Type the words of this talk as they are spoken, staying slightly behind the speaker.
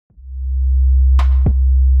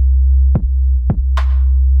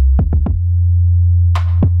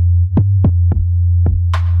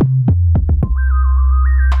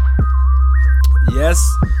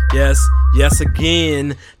Yes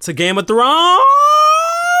again to Game of Thrones.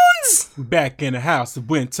 Back in the house of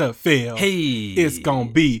Winterfell. Hey. It's gonna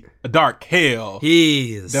be a dark hell.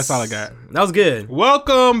 Yes. That's all I got. That was good.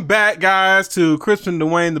 Welcome back, guys, to Christian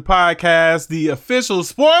Dwayne, the podcast, the official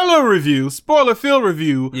spoiler-filled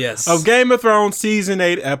review Yes. of Game of Thrones Season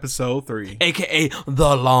 8, Episode 3. AKA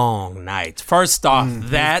The Long Night. First off,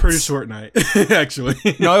 that's... Pretty short night, actually.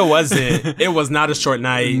 No, it wasn't. It was not a short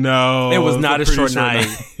night. No. It was not a pretty short night.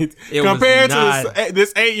 It Compared was to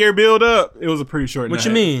this 8-year build-up, it was a pretty short night. What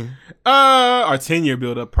you mean? Or 10-year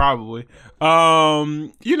build-up, probably.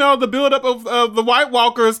 You know, the build-up of the White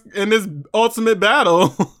Walkers in this ultimate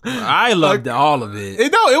battle. I loved all of it.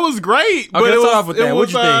 It was great. But let's it was, start off with that.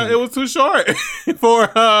 What'd you think? It was too short for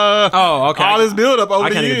okay. all this build-up over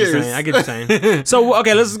the years. I get what you're saying. So,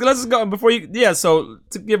 okay, let's go before you... Yeah, so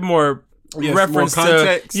to give more... reference more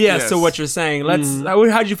context, to what you're saying.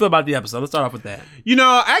 How'd you feel about the episode? Let's start off with that. You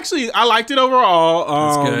know, actually, I liked it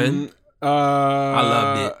overall. That's good. I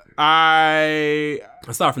loved it.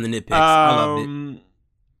 Let's start from the nitpicks. I loved it.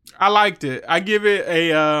 I liked it. I give it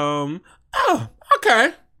a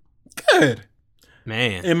okay, good.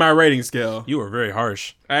 Man, in my rating scale, you were very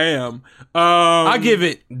harsh. I am. I give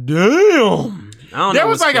it damn. There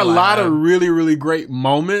was like a lot of really, really great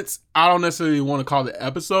moments. I don't necessarily want to call the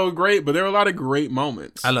episode great, but there were a lot of great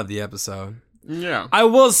moments. I love the episode. Yeah. I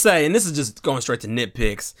will say, and this is just going straight to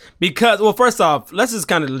nitpicks, because, well, first off, let's just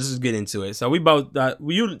get into it. So we both thought,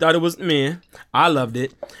 you thought it was meh. I loved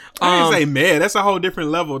it. I didn't say meh. That's a whole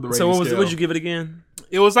different level of the rating scale. So what'd you give it again?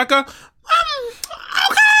 It was like a, okay.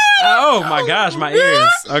 Oh my gosh, my ears.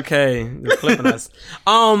 Okay, you're flipping us.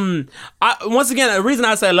 Once again, the reason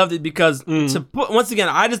I say I loved it because once again,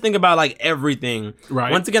 I just think about like everything.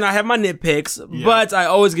 Right. Once again, I have my nitpicks, but I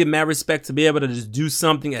always give mad respect to be able to just do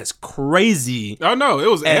something as crazy. Oh no, it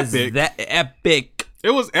was epic. That epic.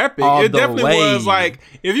 It was epic. It definitely was like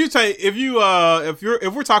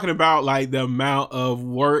if we're talking about like the amount of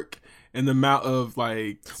work. And the amount of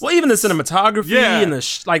like, well, even the cinematography and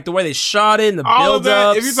the way they shot it and the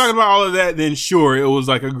build-ups. If you're talking about all of that, then sure, it was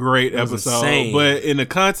like a great episode. Insane. But in the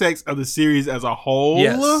context of the series as a whole,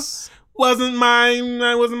 wasn't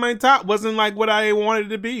my top. Wasn't like what I wanted it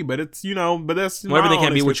to be. But it's but that's everything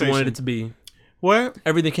can't be what you wanted it to be. What?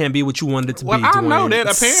 Everything can't be what you wanted it to be. Well, I know that.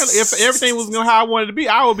 Apparently, if everything was how I wanted it to be,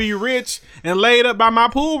 I would be rich and laid up by my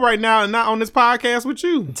pool right now and not on this podcast with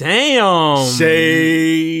you. Damn.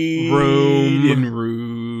 Shade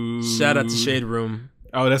Room. Shout out to Shade Room.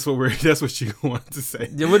 Oh, that's what you wanted to say.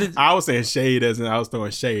 I was saying shade as in I was throwing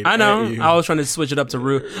shade. I know. I was trying to switch it up to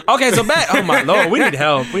Rue. Okay, so back. Oh my Lord, we need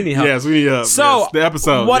help. Yes, we need help. So the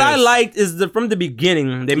episode. What I liked is from the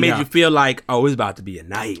beginning, they made you feel like, oh, it's about to be a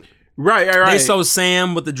night. Right. They saw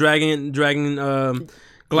Sam with the dragon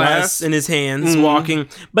glass in his hands walking,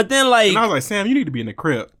 but then and I was like, Sam, you need to be in the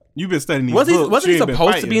crypt. You've been studying these books. Wasn't he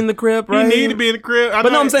supposed to be in the crib, right? He needed to be in the crib.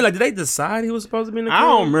 But no, I'm saying, like, did they decide he was supposed to be in the crib? I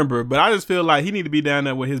don't remember, but I just feel like he need to be down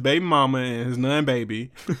there with his baby mama and his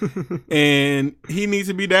non-baby. And he needs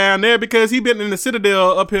to be down there because he been in the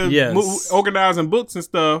Citadel up here organizing books and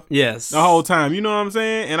stuff the whole time. You know what I'm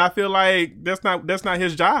saying? And I feel like that's not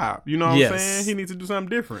his job. You know what I'm saying? He needs to do something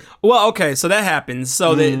different. Well, okay, so that happens.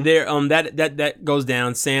 So that goes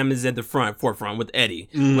down. Sam is at the forefront with Eddie.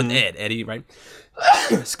 With Eddie, right?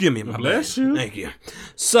 Excuse me, bless you. Thank you.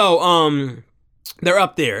 So, they're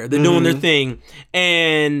up there. They're doing their thing,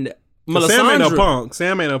 and Melisandre.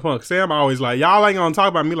 Sam ain't no punk. Sam always like, y'all ain't gonna talk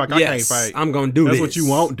about me like I can't fight. I'm gonna do this. That's what you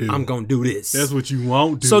won't do. I'm gonna do this. That's what you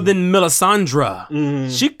won't do. So then Melisandre,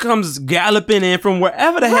 she comes galloping in from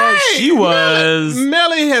wherever the hell she was.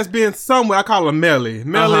 Melly has been somewhere. I call her Melly.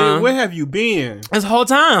 Melly, where have you been? This whole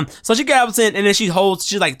time. So she gallops in, and then she tells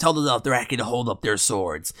the Dothraki to hold up their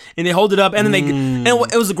swords, and they hold it up, and then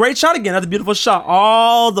and it was a great shot again. Another beautiful shot.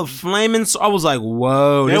 All the flaming. I was like,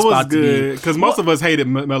 whoa, that was good. Because most of us hated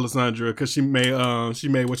Melisandre because she made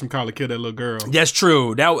whatchamacallit kill that little girl. That's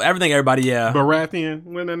true. Everybody, Baratheon,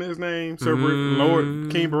 wasn't his name? Sir Lord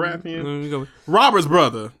King Baratheon. Robert's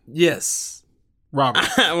brother. Yes. Robert.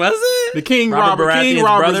 Was it? The King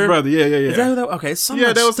Robert's brother. Yeah. Is that who that was? Okay,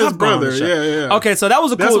 that was his brother. Yeah. Okay, so that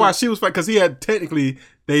was That's why she was fighting, because he had technically,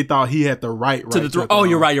 they thought he had the right to the throne. Oh,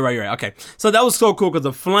 you're right. Okay, so that was so cool because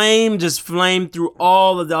the flame just flamed through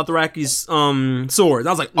all of the Dothraki's swords. I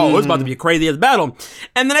was like, oh, it's about to be a crazy ass battle,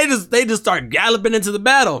 and then they just start galloping into the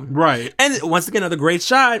battle. Right, and once again, another great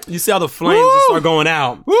shot. You see how the flames just start going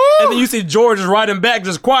out, and then you see George is riding back,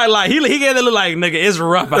 just quiet, like he gave that look like, nigga, it's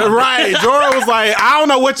rough out. Right, George was like, I don't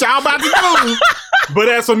know what y'all about to do. But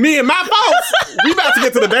as for me and my folks, we about to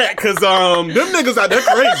get to the back because them niggas out there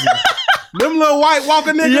crazy. Them little White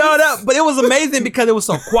Walker niggas. But it was amazing because it was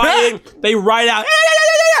so quiet. They write out.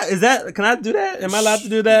 Is that? Can I do that? Am I allowed to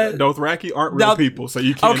do that? Dothraki aren't real people, so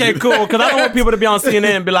you can't. Okay, cool. Because I don't want people to be on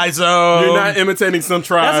CNN and be like, "So you're not imitating some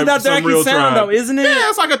tribe." That's what Dothraki sound, though, isn't it? Yeah,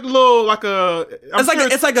 it's like a little,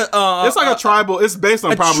 It's like a tribal. It's based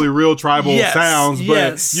on probably real tribal sounds,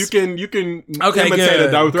 but you can imitate a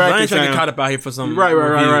Dothraki sound. I ain't trying to get caught up out here for some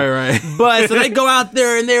right. But so they go out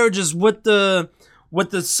there and they're just with the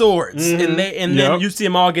swords, and then you see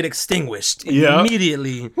them all get extinguished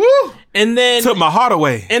immediately. Woo. And then took my heart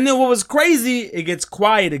away. And then what was crazy? It gets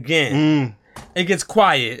quiet again. It gets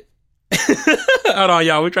quiet. Hold on,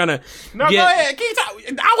 y'all. We're trying to. No, go ahead. Keep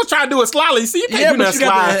talking. I was trying to do it slyly. See, you can't do that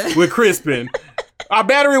slide with Crispin. Our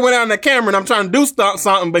battery went out on the camera, and I'm trying to do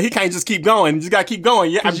something, but he can't just keep going. You just got to keep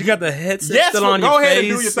going. Yeah, you got the headset still on your face. Go ahead and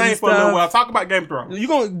do your thing for a little while. Talk about Game of Thrones. You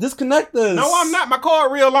gonna disconnect us? No, I'm not. My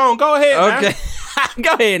cord real long. Go ahead. Okay,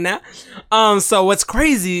 go ahead now. So what's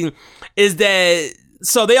crazy is that.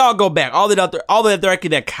 So they all go back. All the Dothraki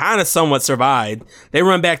that kind of somewhat survived, they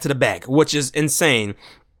run back to the back, which is insane.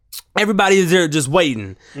 Everybody is there just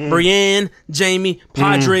waiting. Brienne, Jaime,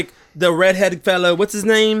 Podrick, the redheaded fella. What's his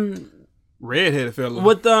name? Redheaded fella.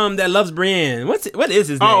 With that loves Brienne. What is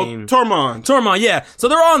his name? Tormund, yeah. So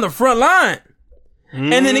they're all on the front line.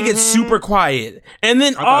 And then it gets super quiet. And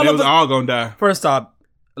then all gonna die. First off,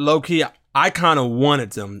 low key, I kind of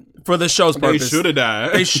wanted them. For the show's purpose. They should have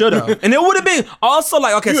died. They should have. And it would have been also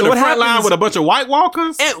like, okay, so what happened? Line with a bunch of White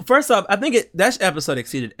Walkers? And first off, I think that episode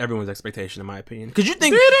exceeded everyone's expectation, in my opinion. Because you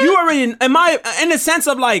think you already, in the sense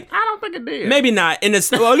of like, I don't think it did. Maybe not. At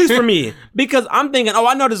least for me. Because I'm thinking,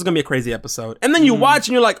 I know this is going to be a crazy episode. And then you watch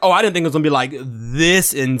and you're like, I didn't think it was going to be like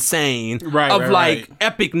this insane. Right.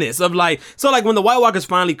 Epicness. Of like, so like when the White Walkers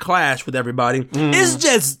finally clash with everybody, it's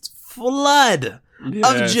just flood.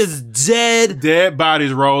 Of just dead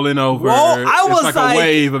bodies rolling over. I was it's like a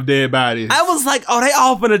wave of dead bodies. I was like, they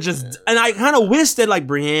all finna just, and I kind of wish that like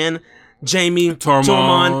Brienne, Jaime,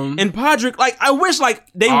 Tormund, and Podrick, like I wish like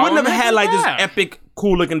they wouldn't have had like this epic,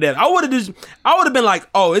 cool looking death. I would have been like,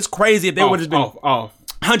 it's crazy if they would have been off.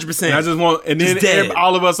 100%. I just want, and then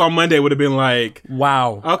all of us on Monday would have been like,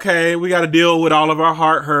 wow. Okay, we got to deal with all of our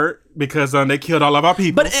heart hurt because they killed all of our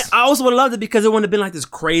people. But I also would have loved it because it wouldn't have been like this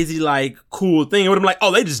crazy, like, cool thing. It would have been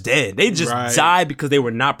like, they just dead. They just died because they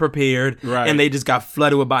were not prepared. Right. And they just got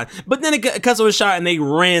flooded with bodies. But then it cuts to a shot and they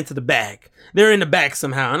ran to the back. They're in the back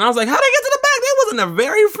somehow. And I was like, how'd they get to the back? They was in the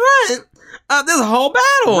very front of this whole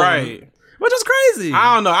battle. Right. Which is crazy.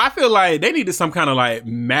 I don't know. I feel like they needed some kind of like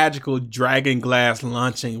magical dragon glass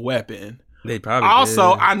launching weapon. They probably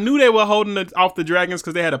also did. I knew they were holding off the dragons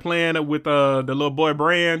because they had a plan with the little boy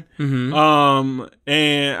Bran. And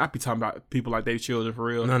I be talking about people like they children for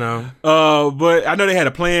real. No. But I know they had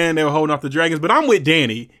a plan. They were holding off the dragons. But I'm with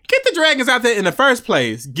Danny. Get the dragons out there in the first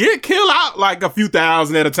place. Kill out like a few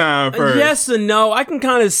thousand at a time first. Yes and no. I can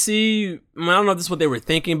kind of see. I don't know if this is what they were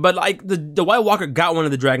thinking, but like the White Walker got one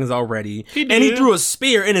of the dragons already, and he threw a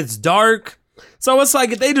spear, and it's dark. So it's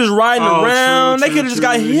like if they just riding around, they could have just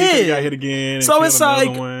got hit. Got hit again. So it's like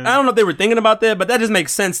I don't know if they were thinking about that, but that just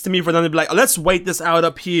makes sense to me for them to be like, let's wait this out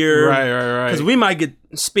up here, right? Because we might get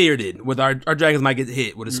speared with our dragons might get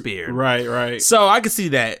hit with a spear, right. So I could see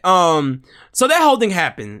that. So that whole thing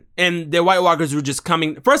happened, and the White Walkers were just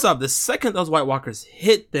coming. First off, the second those White Walkers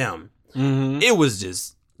hit them, it was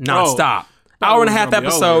just nonstop. Hour and a half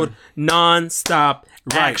episode, nonstop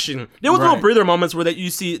action. There was little breather moments where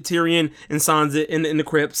you see Tyrion and Sansa in the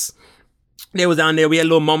crypts. They was down there. We had a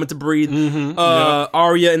little moment to breathe.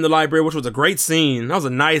 Arya in the library, which was a great scene. That was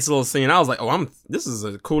a nice little scene. I was like, this is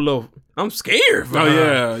a cool little. I'm scared.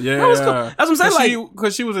 Yeah. That was cool. That's what I'm saying.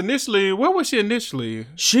 Because she was initially. Where was she initially?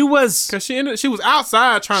 She was because she was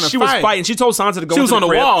outside trying to fight. She was fighting. She told Sansa to go. She was on the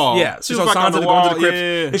wall. Yeah, she told Sansa to go into the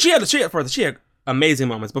crypt. And she had amazing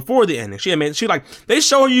moments before the ending. She like they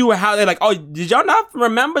show you how they're like, did y'all not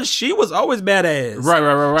remember? She was always badass.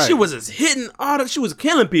 Right. She was just hitting she was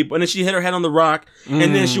killing people, and then she hit her head on the rock,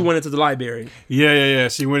 and then she went into the library. Yeah.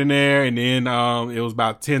 She went in there, and then it was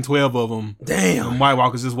about 10, 12 of them. Damn, White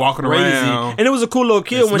Walkers just walking around, and it was a cool little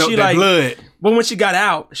kill when she like blood. But when she got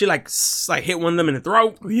out, she like hit one of them in the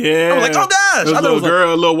throat. Yeah. I was like, oh gosh. There was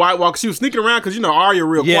a little White Walker. She was sneaking around because, Arya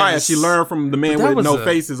real quiet. She learned from the man with no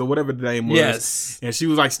faces or whatever the name was. Yes. And she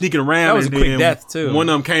was like sneaking around. That was a quick death too. One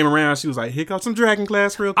of them came around. She was like, here comes some dragon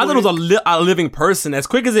glass real quick. I thought it was a living person. As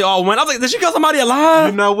quick as they all went, I was like, did she kill somebody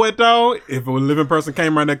alive? You know what though? If a living person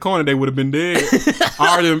came around that corner, they would have been dead.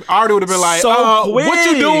 Arya would have been like, what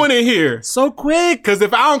you doing in here? So quick. Because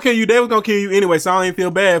if I don't kill you, they was going to kill you anyway. So I don't even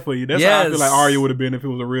feel bad for you. That's how I feel like like Arya would have been if it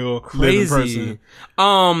was a real living person.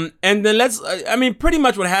 And then pretty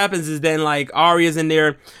much what happens is then like Arya's in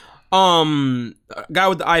there. Guy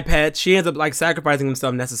with the eye patch, she ends up like sacrificing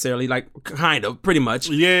himself necessarily, like kind of, pretty much.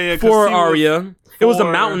 Yeah, for Arya. It was the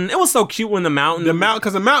mountain. It was so cute when the mountain.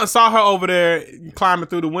 Because the mountain saw her over there climbing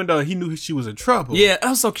through the window. He knew she was in trouble. Yeah, that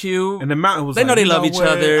was so cute. And the mountain was they know they love each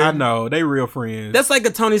other. I know. They real friends. That's like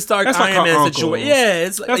a Tony Stark Iron Man situation. Yeah,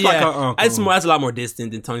 that's like her uncle. That's a lot more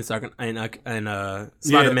distant than Tony Stark and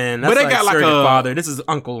Spider-Man. That's but they got like a father. This is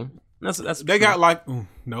uncle. That's they got like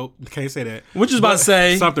nope, can't say that. What you about to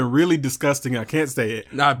say? Something really disgusting. I can't say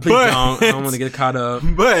it. Nah, please don't. I don't want to get caught up.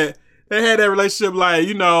 But they had that relationship like,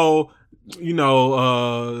 the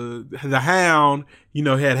Hound,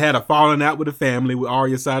 had a falling out with the family, with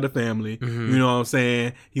Arya's side of the family. Mm-hmm. You know what I'm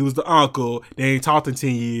saying? He was the uncle. They ain't talked in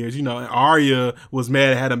 10 years. And Arya was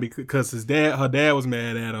mad at him because her dad was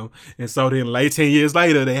mad at him. And so then 10 years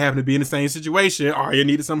later, they happened to be in the same situation. Arya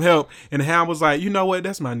needed some help. And the Hound was like, you know what?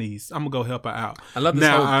 That's my niece. I'm going to go help her out. I love this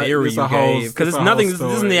whole theory you gave. Because it's nothing, this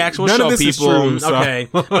isn't the actual show, people. Is true, so. Okay.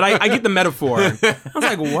 But I get the metaphor. I was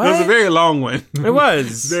like, what? It was a very long one. It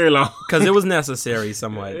was. Very long. Because it was necessary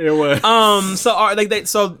somewhat. It was.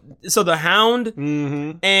 So the Hound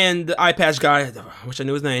and the eye patch guy, I wish I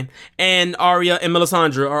knew his name, and Arya and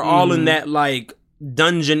Melisandre are all in that like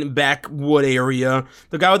dungeon backwood area.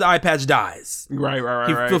 The guy with the eye patch dies. Right.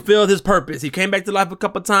 He fulfilled his purpose. He came back to life a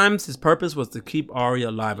couple times. His purpose was to keep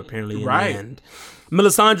Arya alive, apparently, in the end.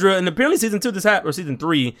 Melisandre, and apparently season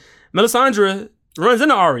 3, Melisandre runs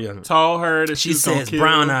into Arya. Told her that she says,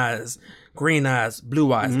 brown eyes, green eyes,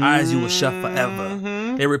 blue eyes, eyes you will shut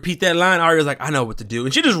forever. They repeat that line. Arya's like, I know what to do.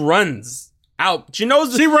 And she just runs out. She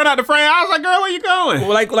knows. She run out the frame. I was like, girl, where you going?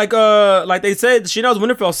 Well, like they said, she knows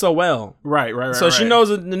Winterfell so well. Right. So she knows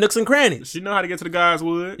the nooks and crannies. She know how to get to the God's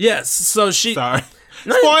Wood. Yes. So she. Sorry.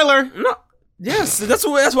 Spoiler. No. Yes, that's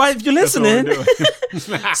why if you're listening.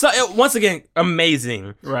 So once again,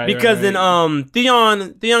 amazing, right? Because then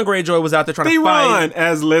Theon Greyjoy was out there trying to fight,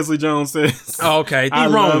 as Leslie Jones says. Oh, okay, I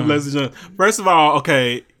love Leslie Jones. First of all,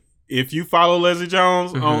 okay, if you follow Leslie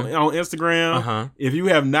Jones on Instagram, if you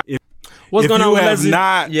have not, what's going on with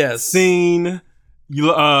Leslie? Seen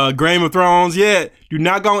Game of Thrones yet, do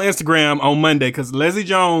not go on Instagram on Monday because Leslie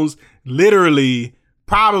Jones literally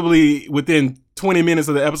probably within 20 minutes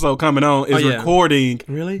of the episode coming on is recording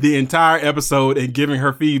the entire episode and giving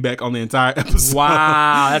her feedback on the entire episode.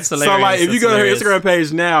 Wow, that's hilarious. So like if you go to her Instagram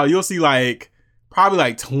page now, you'll see like probably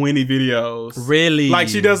like 20 videos. Really? Like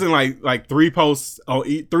she does in like 3 posts on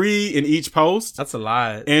 3 in each post. That's a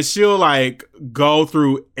lot. And she'll like go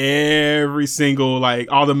through every single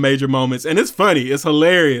like all the major moments and it's funny, it's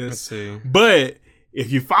hilarious. Let's see. But if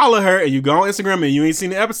you follow her and you go on Instagram and you ain't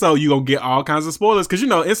seen the episode, you gonna get all kinds of spoilers because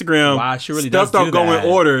Instagram she really stuff don't go in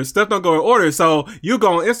order. Stuff don't go in order. So you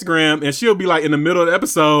go on Instagram and she'll be like in the middle of the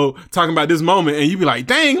episode talking about this moment and you be like,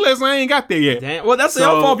 "Dang, Leslie, I ain't got there yet." Dang. Well, that's your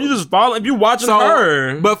fault if you just follow. If you watching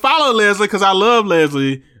her, but follow Leslie because I love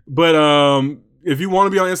Leslie. But if you want to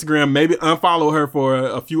be on Instagram, maybe unfollow her for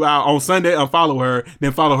a few hours on Sunday. Unfollow her,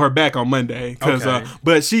 then follow her back on Monday.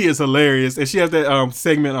 But she is hilarious, and she has that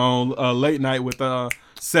segment on Late Night with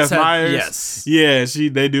Seth Meyers. Yes, yeah.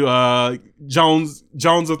 They do Jones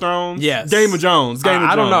of Thrones. Yes, Game of Jones.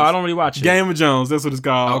 I don't know. I don't really watch it. Game of Jones. That's what it's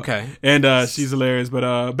called. Okay, and she's hilarious.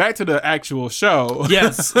 But back to the actual show.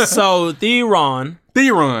 Yes. So Theon. How do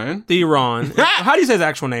you say his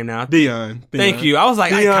actual name now? Theon. Thank you. I was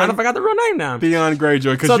like, I kind of forgot the real name now. Theon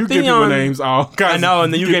Greyjoy, because you give people names all kinds. I know,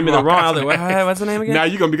 and then you gave me the wrong. I was like, what's the name again? Now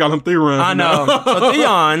you're gonna be calling him Theon. I know. So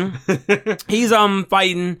Theon, he's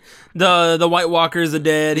fighting the White Walkers, the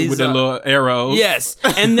dead. He's with the little arrows. Yes,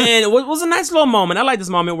 and then it was a nice little moment. I like this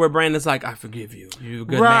moment where Brandon's like, I forgive you. You're a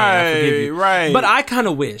good man. I forgive you. Right. But I kind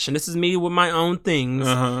of wish, and this is me with my own things.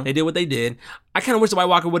 They did what they did. I kind of wish the White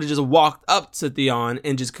Walker would have just walked up to Theon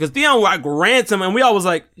and just, because Theon like ran to him and we all was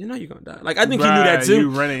like, you're gonna die. Like I think he knew that too.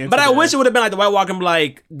 But I wish it would have been like the White Walker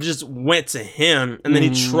like just went to him and then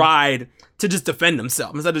he tried to just defend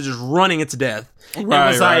himself instead of just running into death.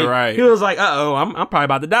 Right. He was like, I'm probably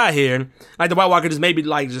about to die here. Like the White Walker just maybe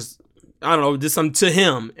like just, I don't know, did something to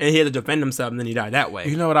him and he had to defend himself and then he died that way.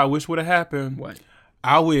 You know what I wish would have happened? What?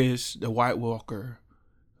 I wish the White Walker,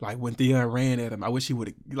 like when Theon ran at him, I wish he would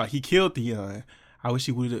have, like he killed Theon. I wish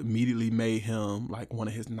he would have immediately made him like one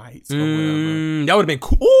of his knights or whatever. That would have been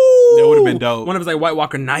cool. Ooh, that would have been dope. One of his like White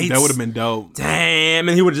Walker knights. That would have been dope. Damn,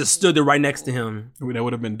 and he would have just stood there right next to him. That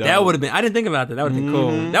would have been dope. That would have been. I didn't think about that. That would have been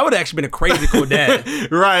cool. That would have actually been a crazy cool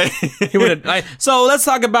dad. Right. He would have. So let's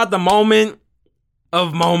talk about the moment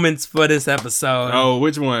of moments for this episode. Oh,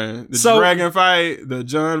 which one? The dragon fight, the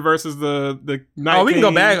Jon versus the Night King? We can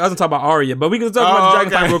go back. I was gonna talk about Arya, but we can talk about the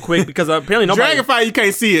dragon fight real quick because apparently nobody. Dragon fight, you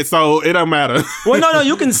can't see it, so it don't matter. Well, no,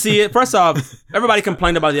 you can see it. First off, everybody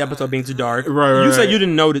complained about the episode being too dark. Right. You said you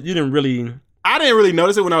didn't know that. You didn't really. I didn't really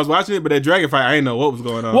notice it when I was watching it, but that dragon fight, I didn't know what was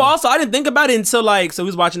going on. Well, also, I didn't think about it until so we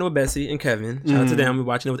was watching it with Bessie and Kevin. Shout out to them. We were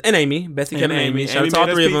watching it with Amy, Bessie, Kevin, Amy. Shout out to all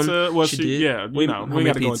three of them. Well, she did. Yeah, we got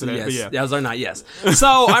to go into that. Yes, but yeah. That was our night. Yes. So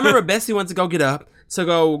I remember Bessie went to go get up to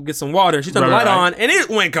go get some water. She turned the light on, and it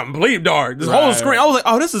went complete dark. This whole screen. I was like,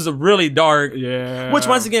 "Oh, this is a really dark." Yeah. Which,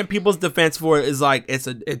 once again, people's defense for it is like it's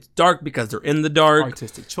dark because they're in the dark.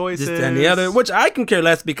 Artistic choices. This and the other, which I can care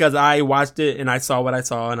less because I watched it and I saw what I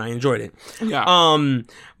saw and I enjoyed it. Yeah.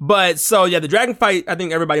 But so yeah, the dragon fight. I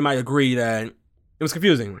think everybody might agree that it was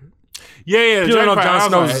confusing. Yeah. You don't know if Jon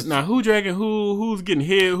Snow's now who dragon? Who's getting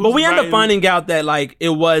hit? But we end up finding out that it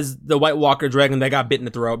was the White Walker dragon that got bit in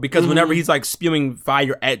the throat because whenever he's spewing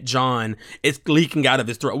fire at Jon, it's leaking out of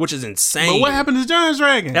his throat, which is insane. But what happened to Jon's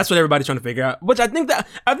dragon? That's what everybody's trying to figure out. Which I think that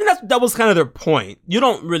was kind of their point. You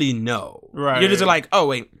don't really know. Right. You're just like, oh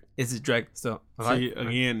wait, is his dragon still? See,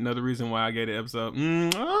 again, another reason why I gave the episode.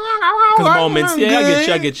 Because moments,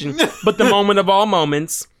 I get you. But the moment of all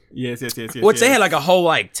moments. Yes. Which they had a whole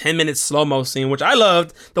 10-minute slow-mo scene, which I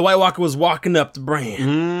loved. The White Walker was walking up to Bran.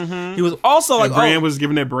 Mm-hmm. He was also Bran was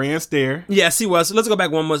giving that Bran stare. Yes, he was. So let's go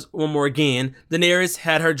back one more again. Daenerys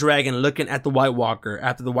had her dragon looking at the White Walker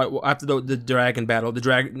after the dragon battle.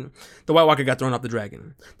 The White Walker got thrown off the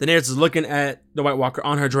dragon. Daenerys is looking at the White Walker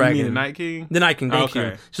on her dragon. You mean the Night King? The Night King, thank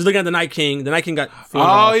you. She's looking at the Night King. The Night King got thrown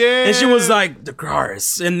off. Yeah. And she was like,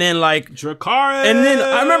 Dracarys. And then Dracarys. And then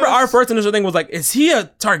I remember our first initial thing was is he a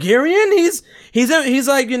Targaryen? He's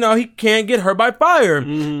like, he can't get hurt by fire.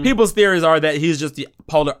 Mm-hmm. People's theories are that he's just the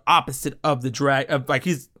polar opposite of the dragon.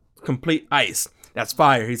 He's complete ice. That's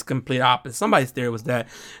fire. He's complete opposite. Somebody's theory was that.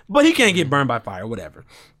 But he can't get burned by fire, whatever.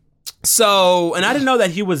 So, and I didn't know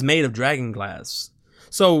that he was made of dragon glass.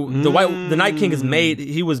 So the Night King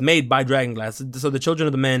he was made by dragon glass. So the children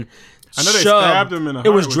of the men, I know they stabbed him in the heart. It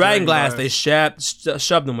was dragon glass. They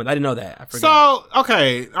shoved them with. I didn't know that. I forgot. So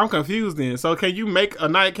okay, I'm confused then. So can you make a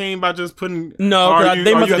Night King by just putting? No,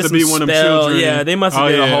 they must have be one of them children. Yeah, they must have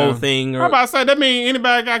did a whole thing. I'm about to say that mean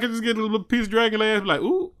anybody I could just get a little piece of dragon glass, be like,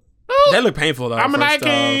 ooh. That look painful though. I'm a Night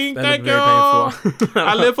King. Thank you. Painful.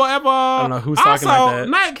 I live forever. I don't know who's talking like that.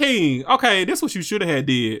 Night King. Okay, this is what you should have had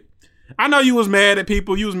did. I know you was mad at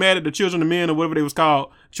people. You was mad at the children of men or whatever they was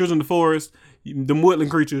called, children of the forest, the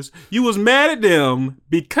woodland creatures. You was mad at them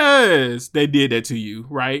because they did that to you,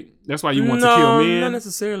 right? That's why you want to kill men. Not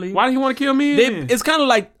necessarily. Why do you want to kill men? It's kind of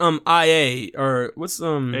like IA or what's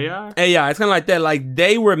AI? AI. It's kind of like that. Like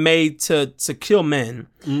they were made to kill men.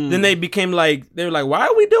 Then they became they were like, why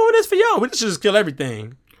are we doing this for y'all? We should just kill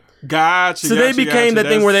everything. Gotcha. So they became the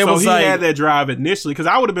thing where they was he had that drive initially because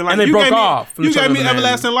I would have been like, and they broke off. You gave me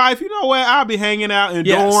everlasting life. You know what? I'll be hanging out in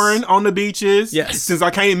Dorne on the beaches. Yes. Since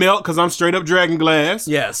I can't melt because I'm straight up dragon glass.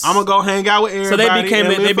 Yes. I'm gonna go hang out with everybody. So they became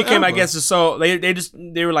forever. I guess so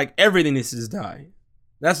they were like everything needs to just die.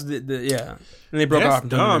 That's yeah. And they broke off.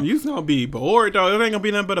 Dumb. You gonna be bored though. It ain't gonna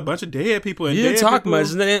be nothing but a bunch of dead people and you dead didn't talk people.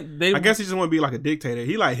 much. I guess he just want to be like a dictator.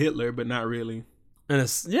 He like Hitler, but not really. And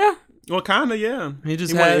it's Well, kind of, yeah. He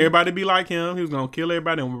wanted everybody to be like him. He was going to kill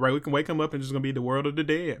everybody, and we can wake him up and just going to be the world of the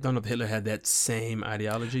dead. Don't know if Hitler had that same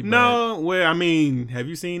ideology. No, well, I mean, have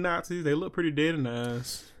you seen Nazis? They look pretty dead in the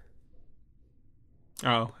eyes.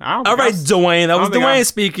 Oh, all right, Dwayne. That was Dwayne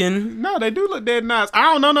speaking. No, they do look dead in the eyes.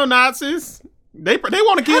 I don't know no Nazis. They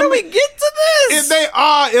want to kill me. How do we get to this?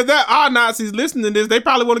 If there are Nazis listening to this, they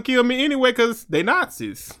probably want to kill me anyway because they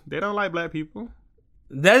Nazis. They don't like black people.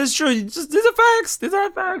 That is true. These are facts. These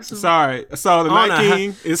are facts. Sorry. So the Night King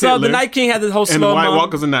is Hitler. So the Night King had this whole slow and the White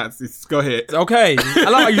Walkers are Nazis. Go ahead. Okay. I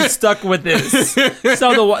love how you stuck with this.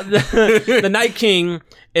 So the Night King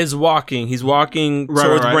is walking. He's walking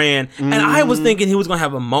towards Bran. And I was thinking he was going to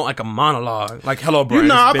have a monologue. Like, hello,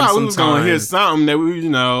 Bran. I thought we was going to hear something that we,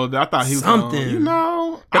 I thought he was something.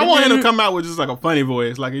 I want him to come out with just like a funny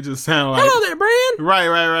voice. Like, it just sound like, hello there, Bran.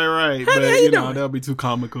 Right. How you doing? That'll be too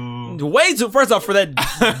comical. Way too, first off, for that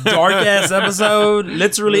dark ass episode,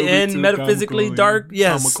 literally and metaphysically comical, dark.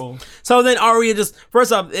 Yes. Comical. So then Arya just,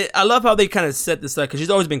 first off, I love how they kind of set this up because she's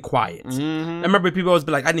always been quiet. I remember people always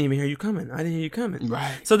be like, I didn't even hear you coming.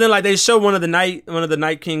 Right. So then they show one of the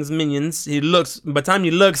Night King's minions. He looks, by the time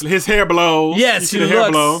he looks, his hair blows. Yes, he looks.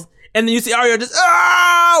 Hair blow. And then you see Arya just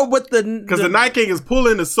with because the Night King is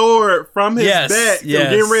pulling the sword from his back,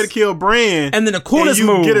 getting ready to kill Bran. And then the coolest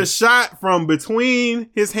move, get a shot from between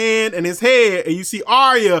his hand and his head, and you see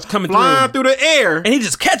Arya flying through the air, and he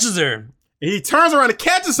just catches her. And he turns around and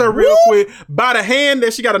catches her real quick by the hand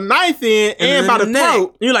that she got a knife in and by the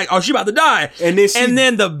throat. And you're like, oh, she about to die. And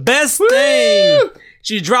then the best thing,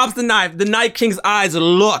 she drops the knife. The Night King's eyes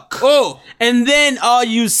look. Oh. And then all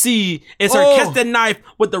you see is her catch the knife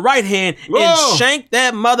with the right hand and shank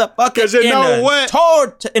that motherfucker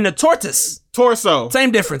in the tortoise. Torso.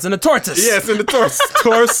 Same difference, in the tortoise. Yes, in the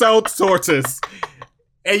torso tortoise.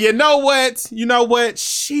 And you know what?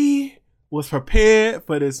 She was prepared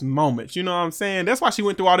for this moment. You know what I'm saying? That's why she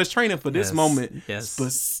went through all this training for this moment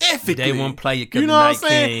specifically. They won't play you, you know what I'm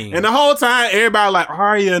saying? King. And the whole time, everybody like,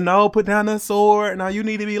 Arya, no, put down the sword. No, you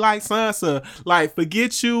need to be like Sansa. Like,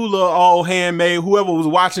 forget you, little old handmaid, whoever was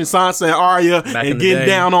watching Sansa and Arya and getting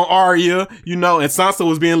down on Arya, you know, and Sansa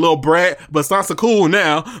was being a little brat, but Sansa cool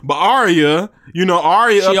now. But Arya, you know,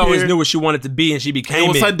 Arya she always knew what she wanted to be, and she became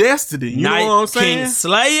it. Was her destiny. You know what I'm saying? King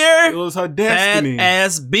Slayer. It was her destiny.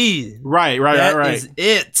 Badass B. Right. That is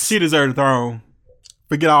it. She deserved the throne.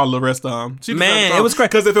 Forget all the rest of them. Man, it was crazy.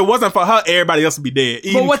 Because if it wasn't for her, everybody else would be dead,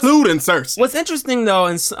 including Cersei. What's interesting, though,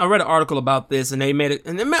 and I read an article about this, and they made it,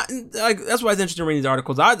 and that's why it's interesting reading these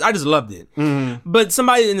articles. I just loved it. Mm-hmm. But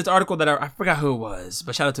somebody in this article that I forgot who it was,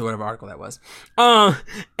 but shout out to whatever article that was. And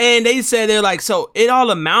they said, they're like, so it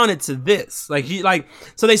all amounted to this.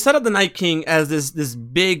 So they set up the Night King as this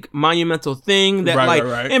big monumental thing that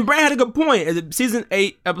right. And Bran had a good point. Season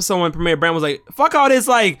 8, episode 1 premiere, Bran was like, fuck all this,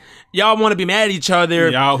 like, y'all want to be mad at each other.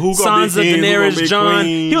 Y'all, who gonna Sansa, be king, Daenerys, Jon.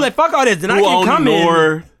 He was like, fuck all this. Then I can come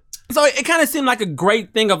in. So it kind of seemed like a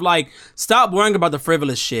great thing of like, stop worrying about the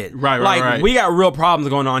frivolous shit. Right. We got real problems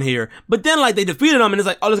going on here. But then like they defeated them and it's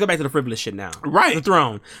like, oh, let's go back to the frivolous shit now. Right. The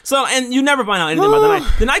throne. So, and you never find out anything about the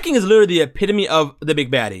Night. The Night King is literally the epitome of the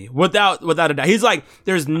big baddie. Without a doubt. He's like,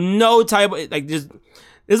 there's no type of, like, just...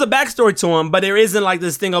 There's a backstory to him, but there isn't like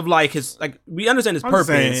this thing of like his, like, we understand his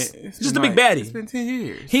purpose. It's just a big baddie. It's been 10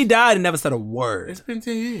 years. He died and never said a word. It's been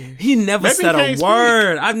 10 years. He never said a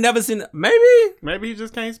word. I've never seen, maybe he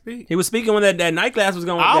just can't speak. He was speaking when that night class was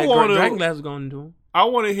going, dragon class was going into him. I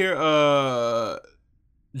want to hear,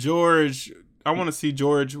 George, I want to see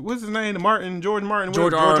George, what's his name? George Martin.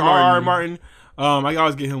 George R. Martin. I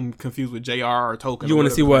always get him confused with J.R. or Tolkien. You want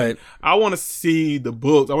to see what? I want to see the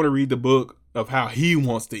books. I want to read the book of how he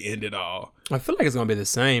wants to end it all. I feel like it's gonna be the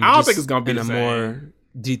same. I don't think it's gonna be the same. In a more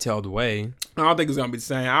detailed way. I don't think it's gonna be the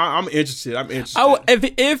same. I'm interested.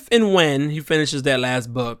 If and when he finishes that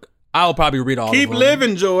last book, I'll probably read all of them. Keep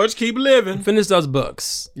living, George. Keep living. Finish those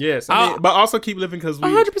books. Yes. But also keep living because we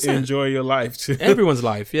 100%. Enjoy your life too. Everyone's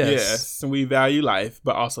life, yes. Yes. And we value life,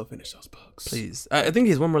 but also finish those books. Please. I think he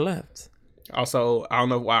has one more left. Also, I don't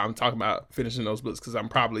know why I'm talking about finishing those books because I'm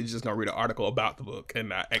probably just gonna read an article about the book and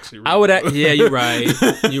not actually read yeah, you're right.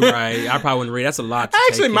 You're right. I probably wouldn't read. That's a lot. I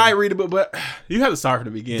actually might read a book, but you have to start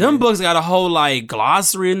from the beginning. Them books got a whole like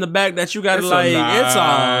glossary in the back that you gotta like. It's a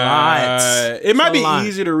lot. It might be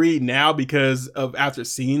easier to read now because of after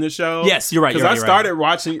seeing the show. Yes, you're right. Because I started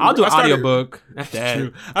watching. I'll do an audiobook. That's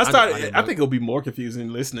that. I think it'll be more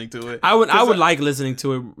confusing listening to it. I would like listening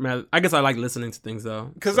to it. I guess I like listening to things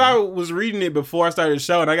though. Because I was reading it before I started the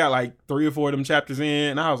show, and I got like 3 or 4 of them chapters in,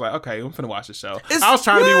 and I was like, okay, I'm finna watch the show. I was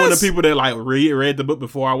trying to be one of the people that like read the book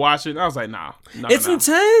before I watched it, and I was like, nah. It's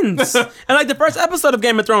intense. And like the first episode of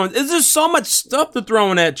Game of Thrones, it's just so much stuff to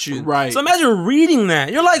throw at you. Right. So imagine reading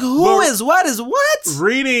that. You're like, who is what?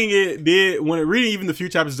 Reading even the few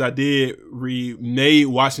chapters I did read made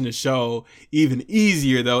watching the show even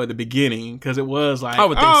easier though at the beginning, because it was like, I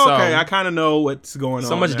would think so. Okay, I kind of know what's going on.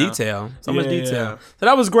 So much detail. So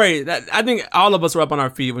that was great. I think all of us were up on our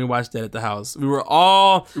feet when we watched that at the house. We were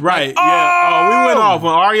all right. Like, yeah. We went off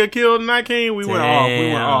when Arya killed Night King. We went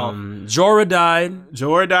off. Jorah died.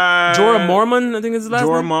 Jorah Mormont, I think is his last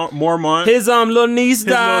name. Mormont. His little niece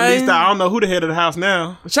died. I don't know who the head of the house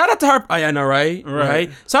now. Shout out to her. Oh, yeah, I know, right?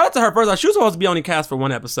 Shout out to her first. She was supposed to be only cast for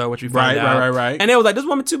 1 episode, which we found out. Right. And they was like, this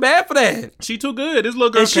woman too bad for that. She too good. This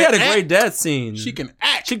little girl. And she had a great death scene. She can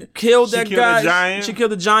act. She killed that guy. She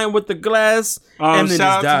killed the giant with the glass, and then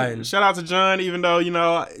just died. Shout out to Jon, even though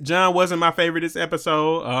Jon wasn't my favorite this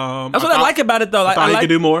episode. That's what I like about it, though. I thought he could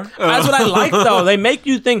do more. That's what I like, though. They make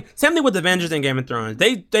you think. Same thing with Avengers and Game of Thrones.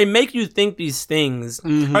 They make you think these things,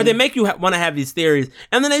 or they make you want to have these theories,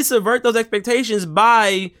 and then they subvert those expectations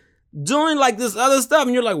by doing like this other stuff,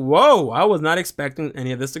 and you're like, whoa, I was not expecting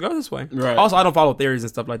any of this to go this way. Right. Also, I don't follow theories and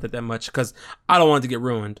stuff like that much because I don't want it to get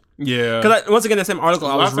ruined. Yeah. Because once again, that same article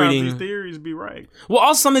I was reading, these theories be right. Well,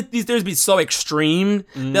 also some of these theories be so extreme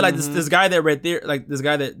that like this guy that read there, like this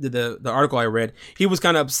guy that did the article I read, he was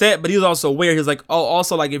kind of upset, but he was also aware. He was like, oh,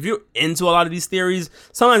 also like if you're into a lot of these theories,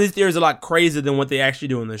 sometimes these theories are a lot crazier than what they actually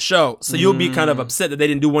do in the show. So you'll be kind of upset that they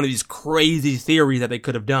didn't do one of these crazy theories that they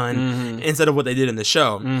could have done instead of what they did in the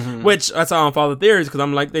show. Which that's how I don't follow theories, because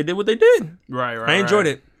I'm like, they did what they did. Right. I enjoyed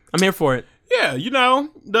it. I'm here for it. Yeah,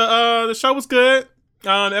 the show was good.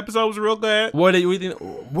 The episode was real good. Where are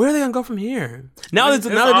they gonna go from here? Now they're just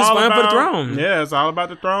vying for the throne. Yeah, it's all about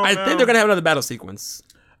the throne. I think they're gonna have another battle sequence.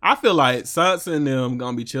 I feel like Sansa and them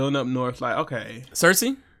gonna be chilling up north. Like, okay,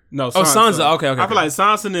 Cersei? No, Sansa. Oh, Sansa. Okay. I feel like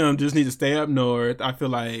Sansa and them just need to stay up north. I feel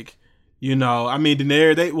like,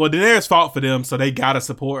 Daenerys fought for them, so they gotta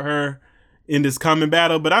support her in this coming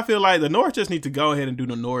battle. But I feel like the North just need to go ahead and do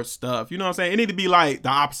the North stuff. You know what I'm saying? It need to be like the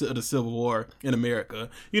opposite of the Civil War in America.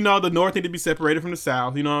 The North need to be separated from the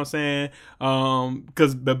South. You know what I'm saying?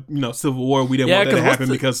 Because Civil War, we didn't want that to happen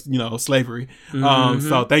because slavery.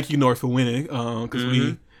 So thank you, North, for winning. Because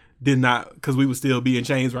we did not, because we would still be in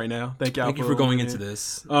chains right now. Thank you for going into this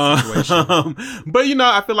situation. But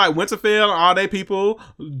I feel like Winterfell and all they people,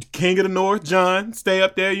 King of the North, Jon, stay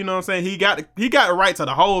up there. You know what I'm saying? He got a right to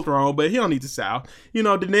the whole throne, but he don't need the South.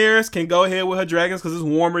 Daenerys can go ahead with her dragons because it's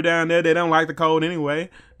warmer down there. They don't like the cold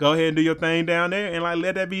anyway. Go ahead and do your thing down there and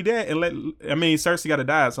let that be that. And Cersei got to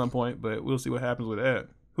die at some point, but we'll see what happens with that.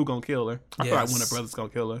 Who gonna kill her? I feel like one of the brothers gonna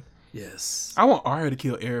kill her. Yes. I want Arya to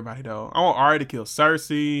kill everybody though. I want Arya to kill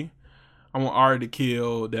Cersei. I want Arya to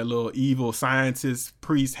kill that little evil scientist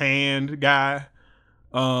priest hand guy.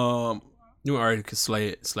 You want Arya to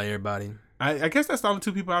slay everybody. I guess that's the only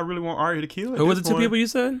two people I really want Arya to kill. Who were the two people you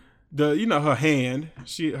said? Her hand.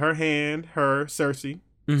 Cersei.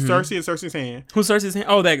 Cersei and Cersei's hand. Who's Cersei's hand?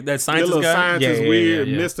 Oh, that scientist guy? Scientist, weird,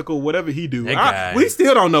 mystical, whatever he do. We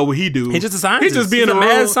still don't know what he do. He's just a scientist. He's just being a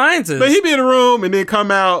mad scientist. But he be in a room and then come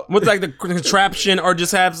out with like the contraption or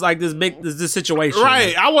just have like this situation.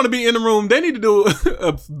 Right. I want to be in the room. They need to do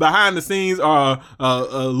a behind the scenes or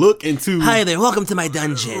a look into. Hi there, welcome to my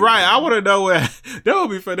dungeon. Right. I want to know where that would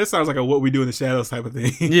be fun. This sounds like a what we do in the shadows type of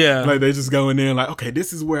thing. Yeah. Like they just go in there and like, okay,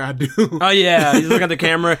 this is where I do. Oh yeah. You look at the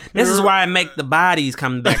camera. This is where I make the bodies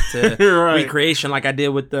come back to recreation, like I did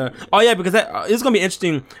with the. Oh yeah, because it's gonna be an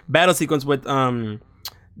interesting battle sequence with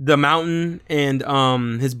the Mountain and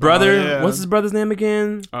his brother. Yeah. What's his brother's name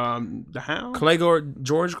again? The Hound.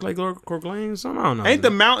 George Clegane. Something I don't know. Ain't the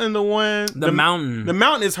Mountain the one? The Mountain. The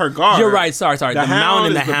Mountain is her guard. You're right. Sorry. The Mountain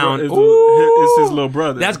and the Hound. It's his little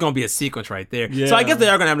brother. That's gonna be a sequence right there. Yeah. So I guess they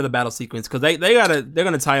are gonna have another battle sequence because they're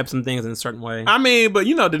gonna tie up some things in a certain way. I mean, but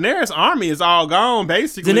Daenerys' army is all gone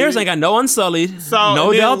basically. Daenerys ain't got no Unsullied,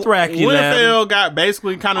 no Dothraki. Winterfell got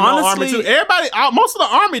basically kind of no army too. Everybody, most of the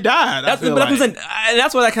army died. That's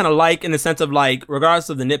what I kind of like in the sense of like, regardless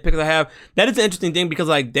of the nitpicks I have, that is an interesting thing because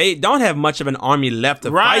like they don't have much of an army left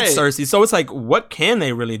to fight Cersei. So it's like, what can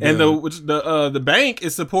they really do? And the bank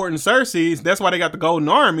is supporting Cersei. That's why they got the Golden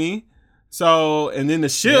Army. So, and then the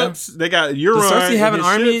ships, they got Euron. Does Cersei have an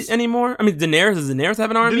army anymore? I mean, does Daenerys have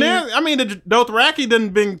an army? The Dothraki done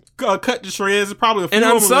been cut to shreds. It's probably a few. And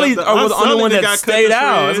Unsullied were the only one that stayed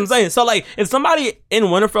out. That's what I'm saying. So, like, if somebody in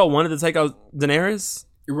Winterfell wanted to take out Daenerys,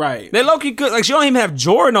 right? They low-key could. Like, she don't even have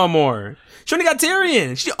Jorah no more. She only got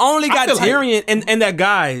Tyrion. She only got Tyrion and that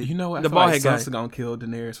guy. You know what? The bald-head guy. Sansa gonna kill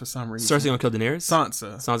Daenerys for some reason. Cersei gonna kill Daenerys?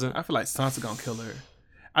 Sansa. I feel like Sansa gonna kill her.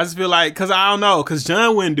 I just feel like, because I don't know, because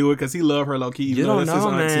Jon wouldn't do it because he loved her low key. You don't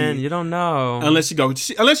know, man. You don't know. Unless you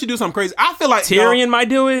do something crazy. I feel like Tyrion might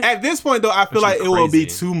do it. At this point, though, I feel like it will be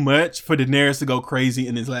too much for Daenerys to go crazy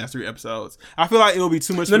in these last 3 episodes. I feel like it will be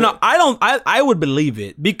too much. I would believe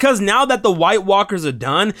it because now that the White Walkers are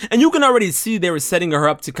done, and you can already see they were setting her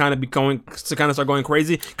up to kind of start going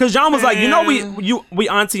crazy. Because Jon was like, we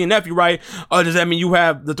auntie and nephew, right? Oh, does that mean you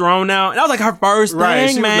have the throne now? And that was like her first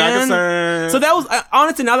thing, man. So that was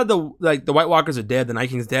honestly. Now that the White Walkers are dead, the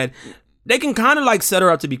Night King's dead, they can kind of like set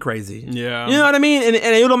her up to be crazy. Yeah. You know what I mean? And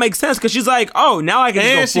it'll make sense because she's like, oh, now I can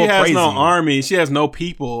just go full crazy. And she has no army. She has no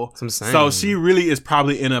people. So she really is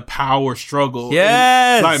probably in a power struggle.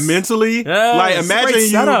 Yes. Like mentally. Yes. Like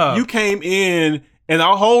imagine you came in and the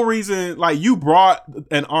whole reason, like you brought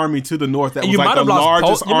an army to the north that was like the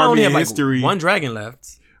largest army in history. Like 1 dragon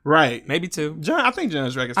left. Right, maybe 2. I think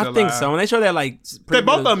Jon's dragon's still alive. I think so. And they show that like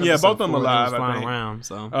both of them alive. Flying around.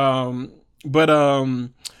 So,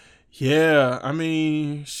 yeah. I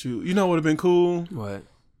mean, shoot. You know what would have been cool? What?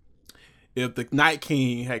 If the Night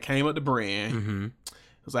King had came up to Bran,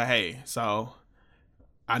 it was like, hey, so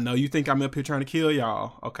I know you think I'm up here trying to kill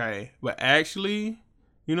y'all, okay? But actually,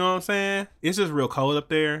 you know what I'm saying? It's just real cold up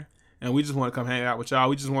there. And we just want to come hang out with y'all.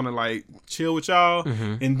 We just want to like chill with y'all.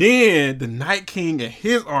 Mm-hmm. And then the Night King and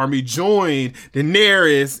his army joined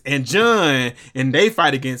Daenerys and Jon, and they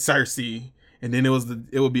fight against Cersei. And then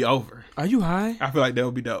it would be over. Are you high? I feel like that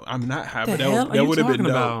would be dope. I'm not high, but that would have been dope.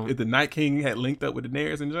 About? If the Night King had linked up with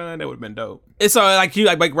Daenerys and Jon, that would have been dope. It's so like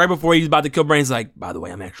right before he's about to kill Brain, he's like, by the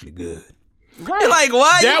way, I'm actually good. Right. You're like,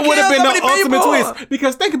 what? That would have been the ultimate twist.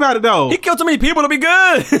 Because think about it though. He killed too many people to be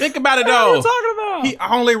good. Think about it though. What are you talking about? He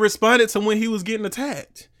only responded to when he was getting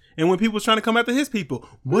attacked. And when people was trying to come after his people.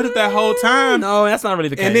 What if that whole time? No, that's not really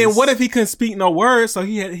the case. And then what if he couldn't speak no words, so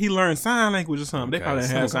he learned sign language or something? Okay, they probably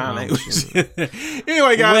had sign language.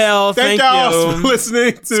 Anyway, guys. Well, thank y'all for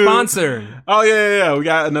listening to sponsor. Oh yeah. We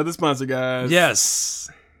got another sponsor, guys. Yes.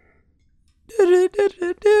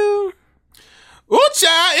 Ooh,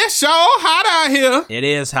 child, it's so hot out here. It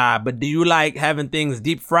is hot, but do you like having things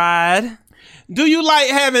deep fried? Do you like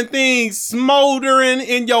having things smoldering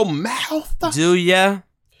in your mouth? Do ya?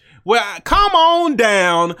 Well, come on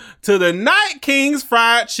down to the Night King's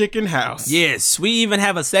Fried Chicken House. Yes, we even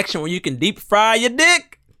have a section where you can deep fry your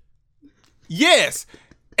dick. Yes.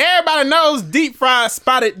 Everybody knows deep fried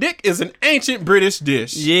spotted dick is an ancient British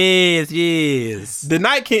dish. Yes. The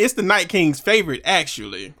Night King, it's the Night King's favorite,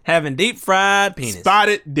 actually. Having deep fried penis.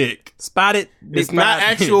 Spotted dick. It's not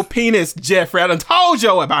actual penis, Jeffrey. I done told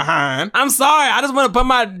you behind. I'm sorry. I just want to put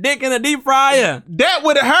my dick in a deep fryer. That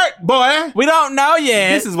would have hurt, boy. We don't know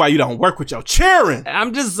yet. This is why you don't work with your children.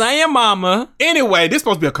 I'm just saying, mama. Anyway, this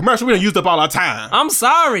supposed to be a commercial. We done used up all our time. I'm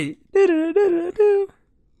sorry.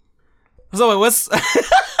 So what's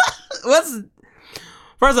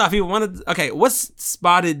first off, you wanted what's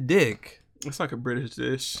spotted dick? It's like a British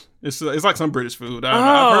dish. It's like some British food.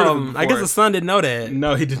 I've heard of it before. I guess the son didn't know that.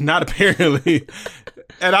 No, he did not apparently.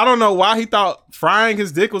 And I don't know why he thought frying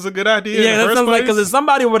his dick was a good idea. Yeah, that sounds like, because if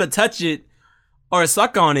somebody were to touch it or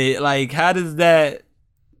suck on it, like how does that?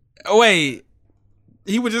 Wait,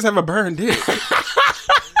 he would just have a burned dick.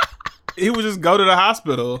 He would just go to the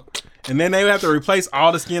hospital. And then they would have to replace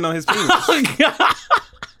all the skin on his penis. Oh, God.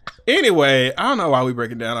 Anyway, I don't know why we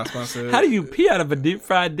breaking down our sponsor. How do you pee out of a deep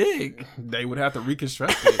fried dick? They would have to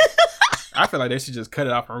reconstruct it. I feel like they should just cut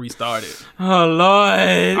it off and restart it. Oh,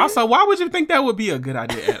 Lord. Also, why would you think that would be a good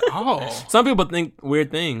idea at all? Some people think weird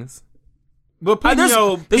things. But there's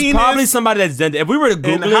probably somebody that's done that. If we were to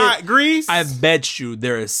Google hot grease, I bet you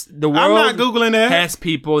there is. The world I'm not Googling that. Has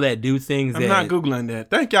people that do things I'm not Googling that.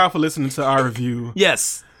 Thank y'all for listening to our review.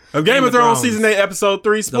 Yes. Of Game of Thrones Season 8, Episode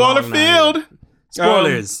 3, Spoiler Field.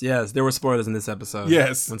 Spoilers. Yes, there were spoilers in this episode.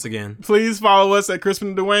 Yes. Once again. Please follow us at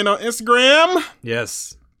Crispin Dwayne on Instagram.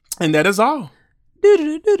 Yes. And that is all.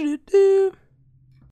 Do-do-do-do-do.